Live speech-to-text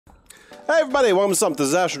Hey everybody, welcome to Stumpt. This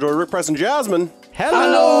is Astrodor, Rick, Press, and Jasmine.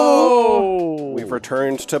 Hello! We've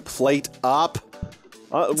returned to PlateUp.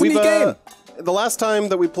 It's a neat game. The last time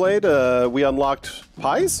that we played, we unlocked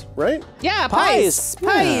pies, right? Yeah, pies.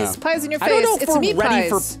 Yeah. Pies in your face. I don't know if it's we're meat ready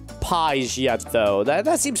pies. for pies yet, though.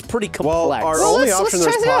 That seems pretty complex. Well, our Well, only let's option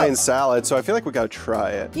try there's it pie out. and salad, so I feel like we gotta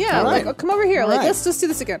try it. Yeah, All right. like, come over here. All Like, right. let's just do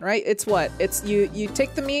this again, right? It's what? It's you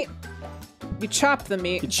take the meat, you chop the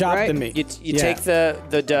meat. You chop right? the meat. You take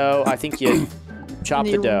the dough. I think you chop And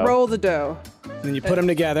the you dough. roll the dough. And then you put them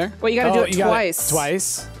together. Well, you gotta do it twice.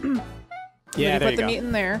 Twice. Then Yeah, you there put you the go. meat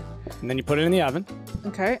in there. And then you put it in the oven.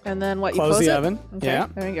 Okay, and then what? You Close close the it? oven. Okay, Yeah.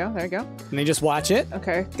 there you go. There you go. And then you just watch it.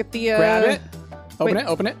 Okay, get the Grab it. Open wait. it.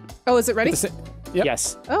 Open it. Oh, is it ready? Yep.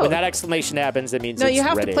 Yes. Oh. When that exclamation happens, that means No, it's you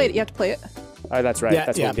have ready. to play it. You have to play it. Oh, that's right. Yeah,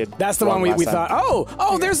 That's yeah. what we did. That's the wrong one we last time. thought.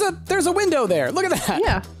 Oh, there's a window there. Look at that.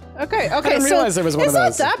 Yeah. Okay. Okay. didn't so realize there was one of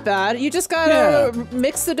it's those. not that bad. You just gotta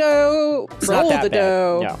mix the dough, It's not roll that the bad.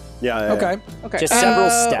 dough. No. Yeah. Okay. Okay. Just several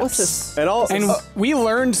What's steps. this? And We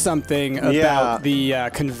learned something about Yeah.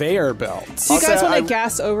 the conveyor belt. Do you I'll guys say want a I-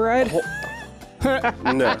 gas override?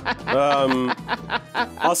 no.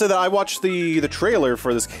 I'll say that I watched the trailer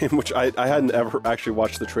for this game, which I hadn't ever actually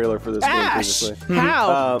watched the trailer for this game Ash, previously.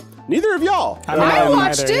 how? Neither of y'all. I don't I know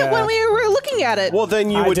watched either, it yeah. when we were looking at it. Well, then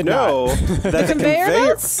you I would did not. know that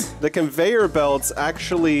conveyor conveyor belts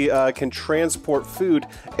actually can transport food,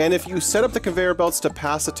 and if you set up the conveyor belts to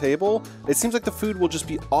pass a table, it seems like the food will just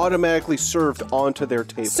be automatically served onto their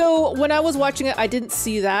table. So when I was watching it, I didn't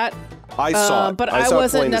see that, I saw it, but I I saw it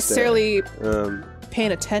wasn't plain as day. necessarily Um,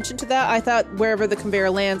 paying attention to that. I thought wherever the conveyor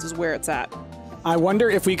lands is where it's at. I wonder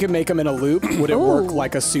if we could make them in a loop. Would it work Ooh.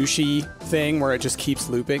 like a sushi thing where it just keeps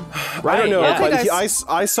looping? I don't know. yeah. But Okay,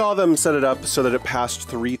 I saw them set it up so that it passed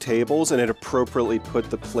 3 tables and it appropriately put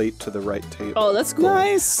the plate to the right table. Oh, that's cool.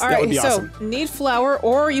 Nice. All That right, would be so awesome. knead flour,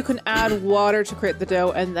 or you can add water to create the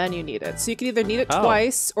dough, and then you knead it. So you can either knead it Oh.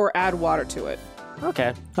 twice or add water to it.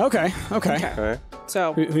 Okay. Okay. Okay.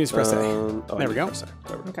 So Who needs to press A? Oh, There we go.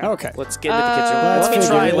 okay. Okay. Let's get into the kitchen. Let's Let me figure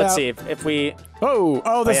try. it Let's out. see if we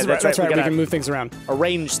Oh, this yeah, is that's that's right. right. We We gotta- can move things around.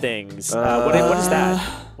 arrange things. What is that?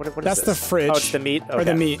 What is That's the this? fridge. Oh, it's the meat. Okay. Or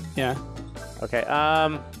the meat, yeah. Okay.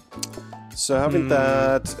 So having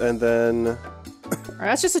that, and then All right,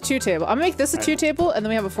 that's just a 2 table. I'm gonna make this a 2 table, and then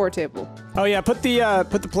we have a 4 table. Oh yeah, put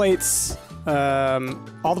the plates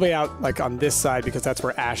all the way out like on this side because that's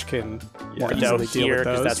where Ash can more The dough easily deal here with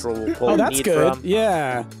because those. that's where we'll pull Oh, that's meat good. from.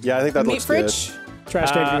 Yeah. yeah, I think that Meat looks fridge.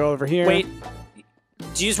 Trash can can go over here. Wait.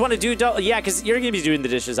 Do you just want to do double? Yeah, because you're gonna be doing the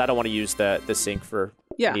dishes. I don't want to use the sink for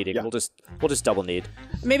Yeah. kneading. Yeah. We'll just double knead.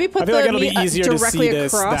 Maybe put I feel the like it'll meat be easier to directly see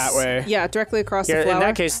this across. that way. Yeah, directly across Here, the flour. in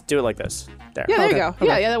that case, do it like this. There. yeah, there Okay, you go.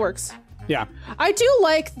 okay. Yeah, that works. Yeah. I do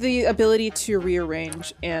like the ability to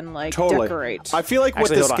rearrange and like totally. decorate. I feel like Actually,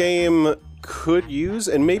 what this hold on. game could use,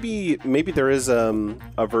 and maybe there is a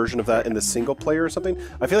version of that in the single player or something.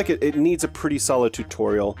 I feel like it needs a pretty solid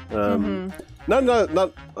tutorial.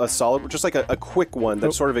 Not a solid, just like a quick one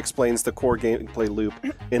that sort of explains the core gameplay loop.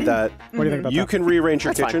 In that What do you think about you that? can rearrange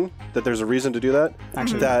your That's kitchen. That there's a reason to do that.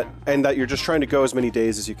 Actually. that you're just trying to go as many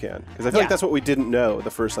days as you can. Because I feel Yeah. like that's what we didn't know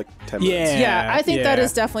the first like 10 minutes. Yeah, I think that yeah.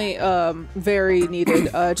 is definitely very needed.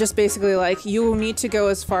 Just basically like you need to go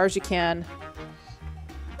as far as you can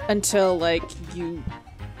until like you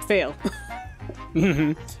fail.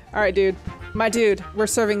 All right, dude. My dude, we're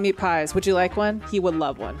serving meat pies. Would you like one? He would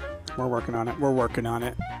love one. We're working on it. We're working on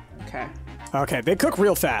it. Okay. Okay, they cook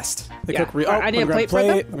real fast. They Yeah. cook real. All right, I need a plate for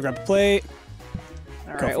them? Let me grab a plate.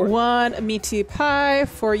 All Go right, for it. one meaty pie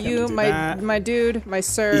for you, do my that. my dude, my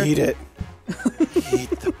sir. Eat it. Eat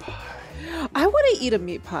the pie. I want to eat a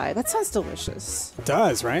meat pie. That sounds delicious. It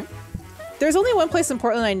does, right? There's only one place in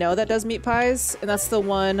Portland I know that does meat pies, and that's the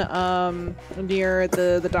one near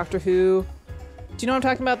the Doctor Who. Do you know what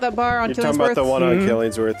I'm talking about? That bar on You're talking about Killingsworth? the one on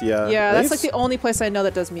Killingsworth, yeah. Yeah, that's like These- the only place I know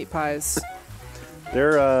that does meat pies.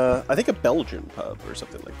 They're, I think a Belgian pub or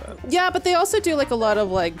something like that. Yeah, but they also do like a lot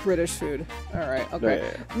of like British food. All right, okay.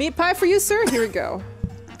 Yeah. Meat pie for you, sir. Here we go.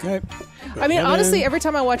 Okay. I mean, Lemon. honestly, every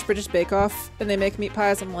time I watch British Bake Off and they make meat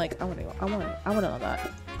pies, I'm like, I want to know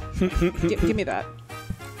that. Give me that.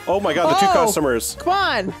 Oh my god, the two Oh! customers. Come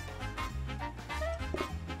on.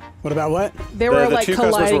 What about what? They were The like two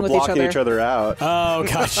customers colliding were with blocking each other. out. Oh,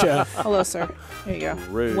 gotcha. Hello, sir. Here you go.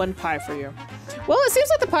 Rude. One pie for you. Well, it seems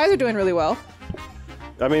like the pies are doing really well.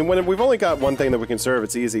 I mean, when we've only got one thing that we can serve,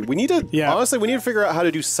 it's easy. We need to, honestly, we need to figure out how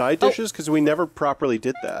to do side dishes because we never properly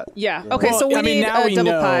did that. Yeah. Okay, Well, so we I mean, need now a we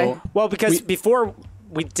double know. pie. Well, because before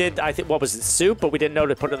we did, I think, what was it, soup? But we didn't know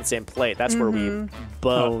to put it on the same plate. That's where we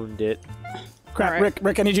boned it. Crap, All right.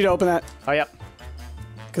 Rick, I need you to open that. Oh, yep.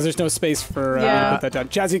 Because there's no space for me Yeah. to put that down.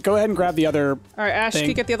 Jazzy, go ahead and grab the other. All right, Ash, can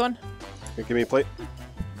you get the other one? Give me a plate.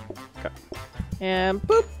 Okay. And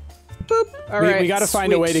boop, boop. All right. We got to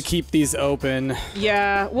find a way to sweet. keep these open.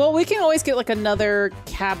 Yeah. Well, we can always get like another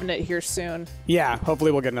cabinet here soon. Yeah,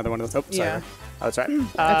 hopefully we'll get another one of those. Oh, sorry. Yeah. Oh, that's right.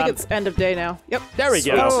 I think it's end of day now. Yep. There we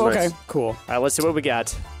go. Oh, Nice. okay, cool. All right, let's see what we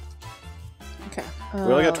got. Okay. We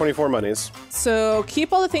only got 24 monies. So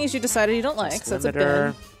keep all the things you decided you don't like. So that's a bin.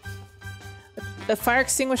 Limiter. A fire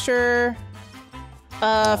extinguisher.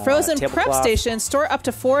 Frozen prep tablecloth. station. Store up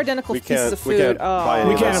to 4 identical pieces of food. we can't buy any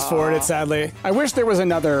We of can't those. afford it, sadly. I wish there was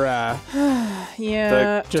another.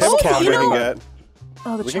 Yeah. The Just tablecloth count we it. can get.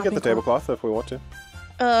 Oh, the We can get the chopping tablecloth if we want to.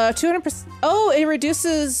 200%. Oh, it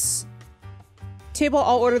reduces table.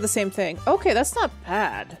 I'll order the same thing. Okay, that's not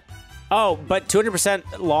bad. Oh, but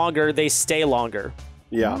 200% longer, they stay longer.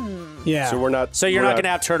 Yeah. Yeah. So we're not. So you're we're not going to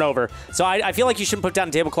have turnover. So I feel like you shouldn't put down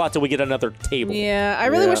a tablecloth till we get another table. Yeah, I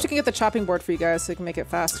really Yeah. wish we could get the chopping board for you guys so we can make it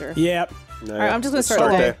faster. Yep. No, All right, I'm just gonna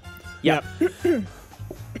start the day. Yep.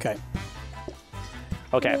 Okay.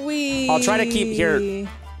 Okay. I'll try to keep here.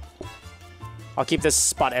 I'll keep this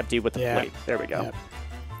spot empty with the Yeah. plate. There we go. Yep.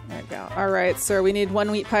 There we go. All right, sir, we need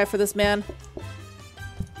 1 wheat pie for this man.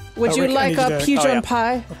 Would Oh, you Rick, I like need a you to- pigeon oh, yeah.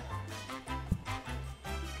 pie?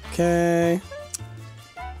 Okay.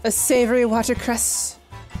 A savory watercress?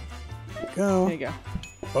 Go. There you go.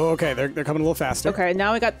 Oh, okay. They're coming a little faster. Okay,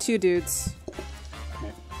 now we got 2 dudes.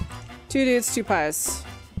 2 dudes, 2 pies.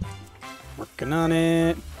 Working on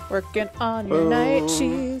it. Working on your night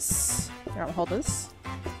cheese. Here, I'll hold this.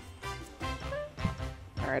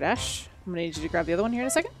 All right, Ash. I'm gonna need you to grab the other one here in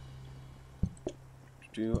a second.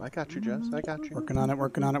 I got you, Jess. I got you. Working on it.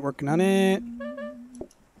 Working on it. Working on it. All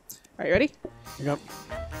right, you ready? Here you go.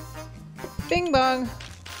 Bing bong.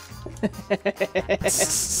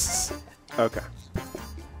 Okay.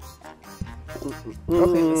 We'll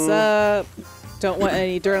clean this up. Don't want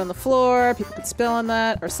any dirt on the floor. People could spill on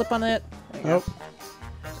that or slip on it. There you go.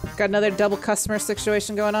 Oh. Got another double customer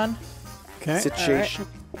situation going on. Okay. Situation.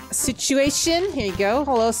 Situation. Here you go.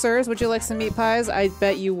 Hello, sirs. Would you like some meat pies? I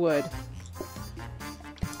bet you would.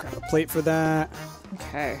 Grab a plate for that.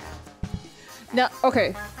 Okay. Now,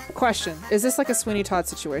 okay. Question. Is this like a Sweeney Todd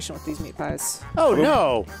situation with these meat pies? Oh,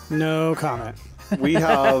 no. No comment. We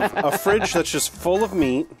have a fridge that's just full of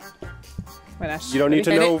meat. Wait, Ash, You don't need to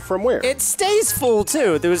ready? know from where. It stays full,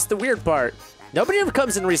 too. There was the weird part. Nobody ever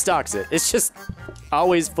comes and restocks it. It's just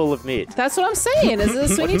always full of meat. That's what I'm saying. Is it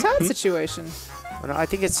a Sweeney Todd situation? I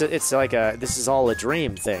think it's like a this is all a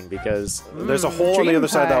dream thing because There's a hole on the dream other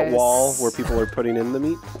side of that pies. wall where people are putting in the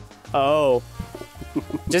meat. oh,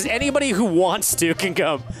 just anybody who wants to can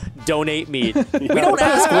come donate meat. We don't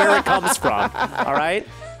ask where it comes from. All right,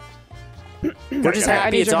 we're just I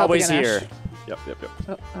happy need it's your help always again, here. Ash. Yep.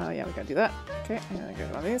 Oh, yeah, we gotta do that. Okay, I'm gonna get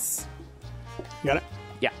one of these. You got it?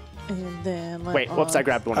 Yeah. And then let Wait. Whoops! I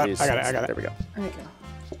grabbed one of I these. got it, I got it. There we go. There you go.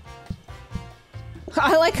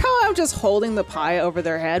 I like how I'm just holding the pie over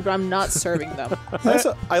their head, but I'm not serving them.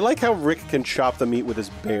 I like how Rick can chop the meat with his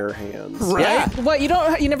bare hands. Right? Yeah. What,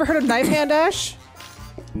 you never heard of knife hand, Ash?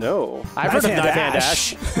 No. I've heard of Knife knife hand hand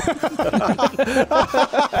Ash.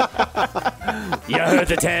 You heard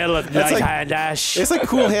the tale of knife like- hand Ash. It's like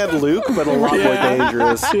Cool Hand Luke, but a lot more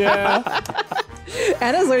dangerous. Yeah.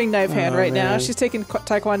 Anna's learning knife hand right now. man. She's taking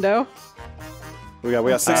Taekwondo. We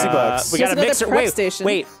got 60 bucks. We She got has a another mixer. prep Wait, station.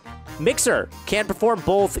 wait. Mixer can perform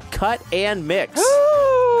both cut and mix.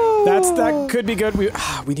 That could be good. We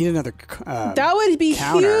need another. That would be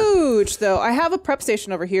counter. huge, though. I have a prep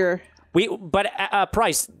station over here. But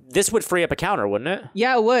Price, this would free up a counter, wouldn't it?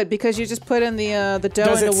 Yeah, it would, because you just put in the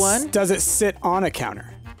dough into one. Does it sit on a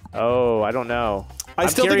counter? Oh, I don't know. I I'm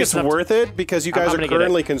still think curious it's enough to- worth it because you guys I'm are gonna get it.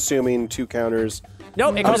 currently consuming 2 counters.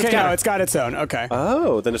 Nope, it comes Okay, with a counter. no, it's got its own. Okay.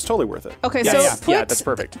 Oh, then it's totally worth it. Okay, Yeah, so yeah. put, Yeah, that's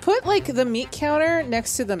perfect. Put like the meat counter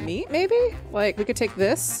next to the meat, maybe. Like we could take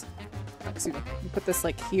this. Excuse me. Put this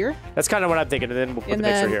like here, That's kind of what I'm thinking, and then we'll put and the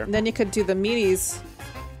mixer then here. then you could do the meaties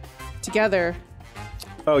together.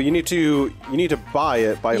 Oh, you need to buy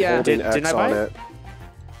it by Yeah. holding Didn't X I buy on it? it.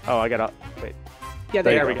 Oh, I gotta wait. Yeah,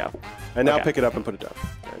 There there, we you go. go. And now Okay. pick it up and put it down.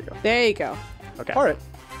 There you go. There you go. Okay. All right.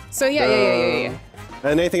 So yeah.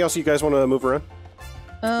 And anything else you guys want to move around?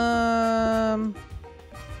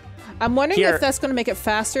 I'm wondering Here. if that's going to make it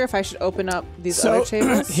faster. If I should open up these So other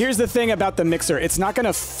tables. here's the thing about the mixer. It's not going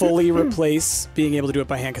to fully replace being able to do it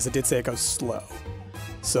by hand because it did say it goes slow.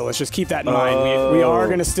 So let's just keep that in mind. We are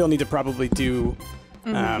going to still need to probably do.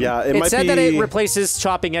 Yeah, it It might said be. that it replaces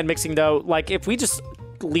chopping and mixing, though. Like if we just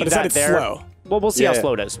leave But it said that it's there. slow. Well, we'll see how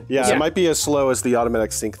slow it is. Yeah, it might be as slow as the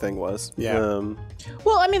automatic sync thing was. Yeah.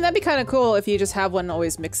 Well, I mean, that'd be kind of cool if you just have one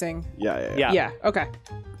always mixing. Yeah. Yeah. Okay.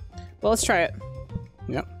 Well, let's try it.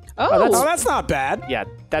 Yep. Oh, that's not bad. Yeah,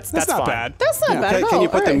 that's not fine. bad. that's not bad at all. Can you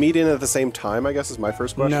put the All right. meat in at the same time, I guess, is my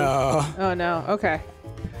first question. No. Oh no. Okay.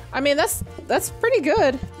 I mean, that's pretty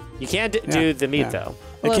good. You can't do the meat though.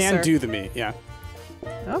 It Hello, can sir. do the meat. Yeah.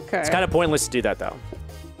 Okay. It's kind of pointless to do that though.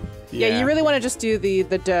 Yeah, you really want to just do the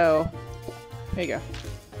dough. There you go.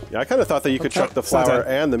 Yeah, I kind of thought that you could chuck the it's not flour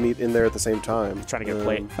done. and the meat in there at the same time. Trying to get a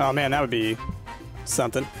plate. Oh man, that would be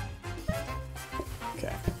something.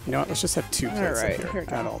 Okay. You know what? Let's just have 2 plates right, up here here we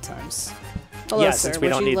go. at all times. Hello, Yeah, sir. since we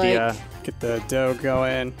Would don't you need like the. Get the dough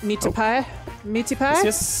going. meaty pie? Meaty pie?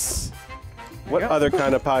 Yes. What other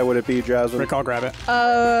kind of pie would it be, Jasmine? Rick, I'll grab it.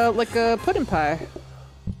 Like a pudding pie.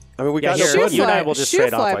 I mean, we Yeah, got here, no Shoe you and I fly- will just shoe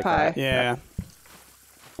trade off fly like pie. that. Yeah.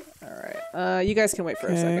 All right. You guys can wait for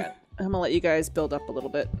a Okay. second. I'm gonna let you guys build up a little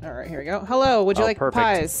bit. All right, here we go. Hello, would you Oh, like perfect.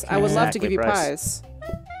 pies? I would love to Exactly, give you Bryce. pies.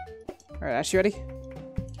 All right, Ash, you ready?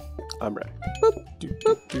 I'm ready.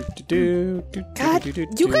 God,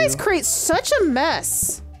 you guys create such a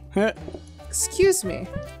mess. Excuse me.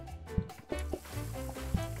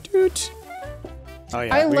 Oh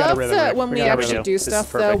yeah. I we got a love rhythm, that Rick. when we got a actually rhythm. do This is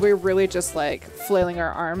stuff, though, perfect. we're really just like flailing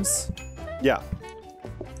our arms. Yeah.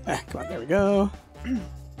 Come on, there we go.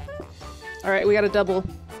 All right, we got a double.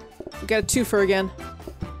 We got a twofer again.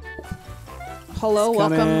 Hello, It's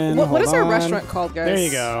welcome. coming. What is our Hold on. restaurant called, guys? There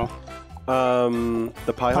you go.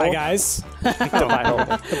 The pie Hi hole? guys. The pie hole.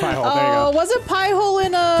 The pie hole. There Oh, you go. was it Pie Hole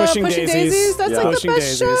in Pushing Pushing Daisies. Daisies? That's Yeah. like Pushing the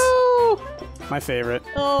best Daisies. show. My favorite.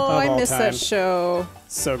 Oh, of I all miss time. that show.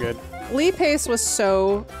 So good. Lee Pace was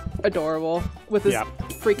so adorable with his Yeah.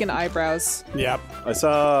 freaking eyebrows. Yep. I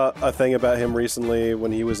saw a thing about him recently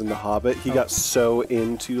when he was in The Hobbit. He got so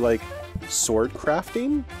into like sword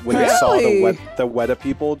crafting when he saw Really? the Weta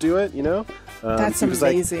people do it. You know, That's he was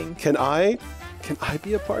like, amazing. Can I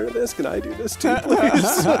be a part of this? Can I do this too,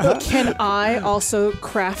 please? Can I also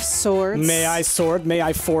craft swords? May I sword? May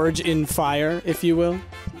I forge in fire, if you will?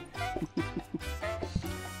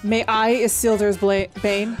 May I Isildur's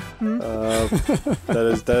Bane?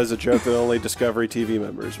 that is a joke that only Discovery TV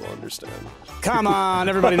members will understand. Come on,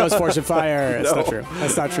 everybody knows Forge and Fire. It's not true.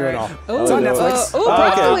 That's not true at all. Oh, It's on Netflix. Oh,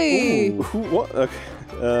 broccoli. Ooh, what? Okay.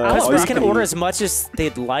 Customers you can order as much as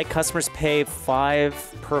they'd like. Customers pay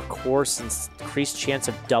 5 per course and increased chance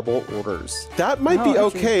of double orders. That might be Oh,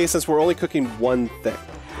 okay since we're only cooking one thing.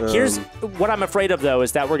 Here's what I'm afraid of, though,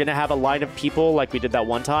 is that we're going to have a line of people like we did that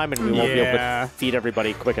one time, and we won't be able Yeah. to feed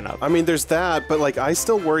everybody quick enough. I mean, there's that, but like, I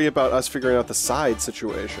still worry about us figuring out the side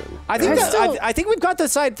situation. I think There's still- I think we've got the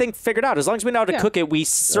side thing figured out. As long as we know how to Yeah. cook it, we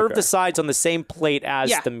serve Okay. the sides on the same plate as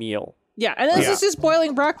Yeah. the meal. Yeah, and this Yeah. is just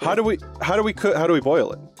boiling broccoli. How do we cook? How do we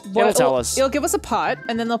boil it? It'll tell us. It'll give us a pot,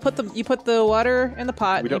 and then you put the water in the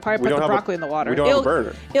pot, and you don't- probably we put don't the have a- broccoli in the water. we don't have a It'll-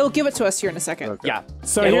 burner. It'll give it to us here in a second. Okay. Yeah.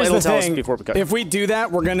 So it'll, here's it'll the tell thing. us before we cook. If we do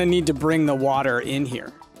that, we're gonna need to bring the water in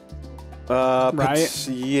here. Right?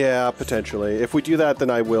 Yeah, potentially. If we do that, then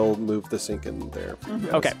I will move the sink in there. for you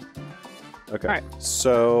guys. Okay. Okay. All right.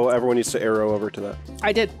 So everyone needs to arrow over to that.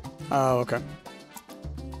 I did. Oh, okay.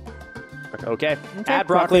 Okay. Add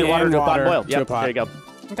broccoli and water and to a pot water boil. to Yep. a pot. There you go.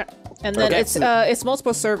 Okay. And then Okay. it's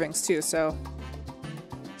multiple servings too. So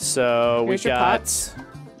So here's we your got. pots.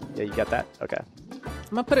 Yeah, you got that. Okay. I'm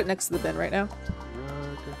gonna put it next to the bin right now.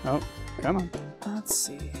 Oh, come on. Let's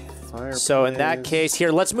see. So in that case,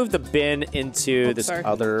 here, let's move the bin into Oh, this sorry.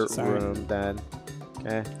 other Sorry. room then.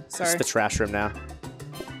 Okay. Sorry. It's the trash room now.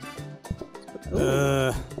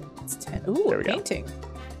 It's 10. Ooh, There a we go. painting.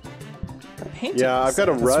 A painting. Yeah, I've got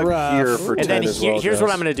a rug rough. here for And 10 then as well. here's what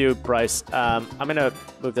guys. I'm going to do, Bryce. I'm going to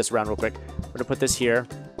move this around real quick. We're going to put this here.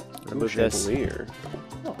 I'm going to Ooh, move this. chandelier.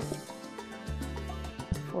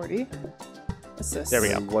 40. What's this? There we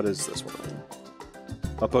go. And what is this one?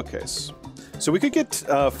 A bookcase. So we could get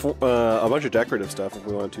a bunch of decorative stuff if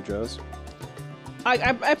we wanted to, Joes.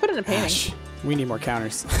 I put in a painting. Gosh, we need more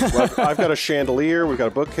counters. Well, I've got a chandelier, we've got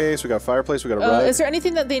a bookcase, we've got a fireplace, we've got a rug. Is there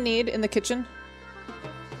anything that they need in the kitchen?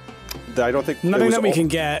 I don't think Nothing it was that we all- can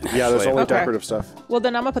get. Yeah, there's only Okay. decorative stuff. Well,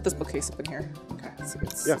 then I'm gonna put this bookcase up in here. Okay, so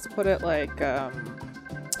Yeah. let's put it like up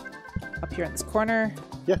here in this corner.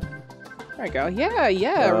 Yeah. There we go.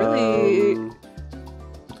 Yeah, really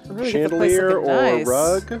get the place Chandelier looking or nice.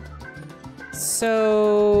 rug?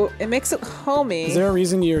 So it makes it homey. Is there a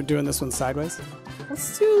reason you're doing this one sideways?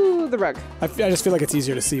 Let's do the rug. I just feel like it's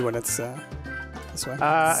easier to see when it's this way.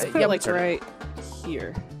 Let's put yeah, it like sure. right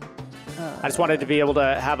here. I just wanted to be able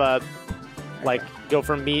to have a, like, go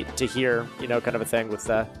from meat to here, you know, kind of a thing with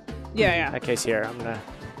Yeah. that case here. I'm going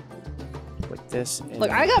to like this. And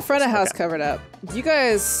Look, I got front of house covered up. You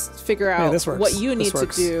guys figure out this works. what you need This to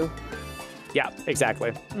works. do. Yeah,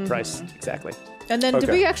 exactly. Price, exactly. And then, did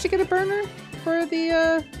Okay. we actually get a burner for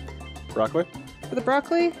the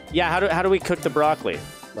broccoli? Yeah, how do we cook the broccoli?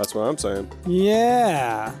 That's what I'm saying.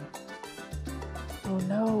 Yeah. Oh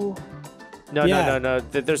no. No, Yeah. no.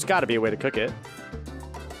 There's got to be a way to cook it.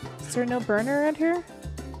 Is there no burner around here?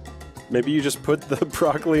 Maybe you just put the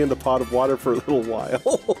broccoli in the pot of water for a little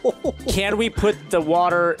while. Can we put the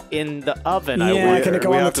water in the oven? Yeah, can it go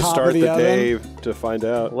we on have the to top start of the the oven? day to find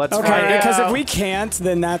out. Let's Okay, find because out. if we can't,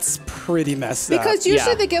 then that's pretty messed up. Because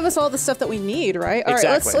usually Yeah. they give us all the stuff that we need, right? All right,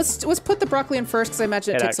 Exactly. let's put the broccoli in first because I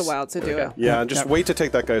imagine it Hit takes a X. while to There do we it. go. Yeah, just wait to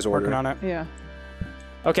take that guy's order. Working on it. Yeah.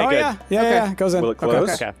 Okay, Oh good. yeah, it goes in. Will it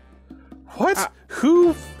close? Okay. What?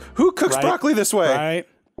 Who cooks Right. broccoli this way? Right.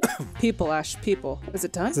 People, Ash. People. Is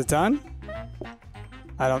it done? Is it done?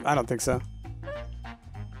 I don't think so.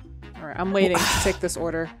 All right, I'm waiting to take this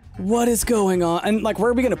order. What is going on? And like, where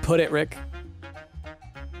are we gonna put it, Rick?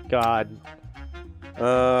 God.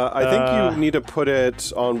 I think you need to put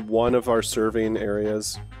it on one of our serving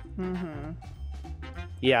areas.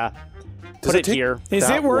 Yeah. Does Put it take here. Is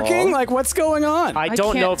that it working? long? Like, what's going on? I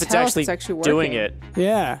don't know can't if it's tell if actually, it's actually doing working. it.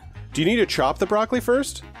 Yeah. Do you need to chop the broccoli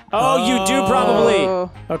first? Oh, you do probably.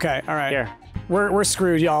 Oh, Okay. All right. Here. We're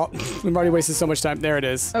screwed, y'all. We've already wasted so much time. There it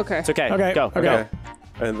is. okay. It's okay. Okay, Go. okay. Go.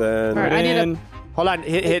 And then All right, I need And Hold on.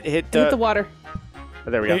 Hit Hit the water.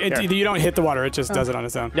 Oh, there we go. Here. you don't hit the water; it just does it on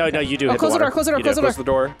its own. No, you do. Oh, hit close the water. door, close the door, You close do. the close the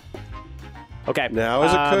door. Okay. Now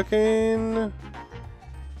is it cooking?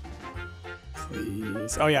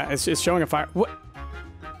 Please. Oh yeah, it's showing a fire. What?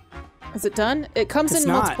 Is it done? It comes It's in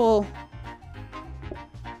not. multiple.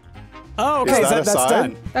 Oh, okay. Is that a that's side?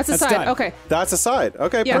 done. That's a side. done. Okay. That's a side.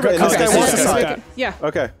 Okay, Yeah. perfect. And this okay, guy so wants a it's side. okay. Yeah.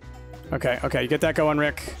 Okay, Okay. You get that going,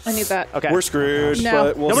 Rick. I need that. Okay. we're screwed, No.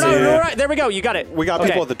 but we'll No, see. no, right. There we go. You got it. We got Okay.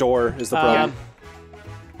 people at the door is the problem.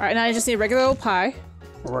 All right, now I just need a regular old pie.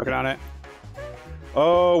 We're working on it.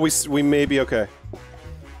 Oh, we may be okay.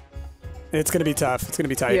 It's gonna be tough. It's gonna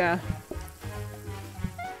be tight. Yeah.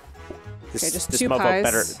 This, Okay, just this two mofo pies.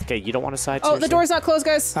 better. Okay, you don't want a side. Oh, the seriously? door's not closed,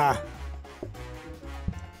 guys. Ah.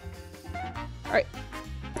 All right.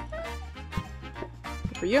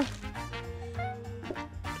 For you.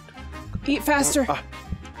 Eat faster.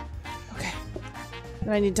 Okay.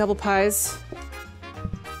 And I need double pies.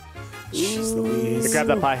 Jeez Louise. Here, grab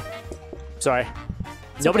that pie. Sorry.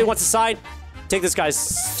 Nobody wants a side. Take this guy's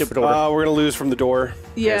stupid order. We're gonna lose from the door.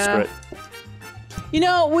 Yeah, Yeah. screw it. You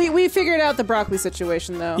know, we figured out the broccoli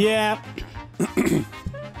situation though. Yeah.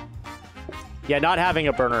 Yeah, not having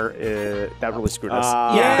a burner, that really screwed us.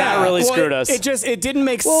 Yeah. That really Well, screwed us. It didn't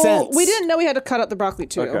make Well, sense. we didn't know we had to cut up the broccoli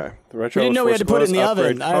too. Okay. The retro We didn't know we had to put it in the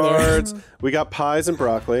upgrade oven either. cards. We got pies and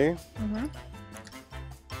broccoli. We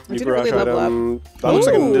New didn't really garage level up. item. That looks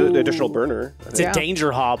like an Ooh. additional burner. I It's think. a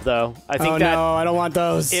danger hob, though. I think Oh that no, I don't want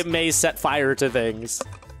those. it may set fire to things.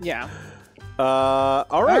 Yeah. All right.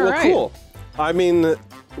 All Well, right. cool. I mean,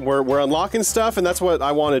 we're unlocking stuff, and that's what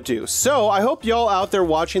I want to do. So I hope y'all out there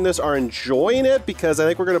watching this are enjoying it, because I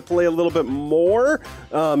think we're going to play a little bit more,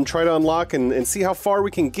 try to unlock and see how far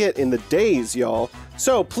we can get in the days, y'all.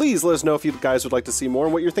 So please let us know if you guys would like to see more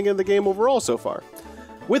and what you're thinking of the game overall so far.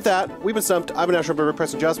 With that, we've been Stumped. I've been Astro River,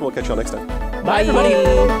 Preston Jasmine. We'll catch y'all next time. Bye,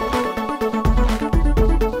 everybody.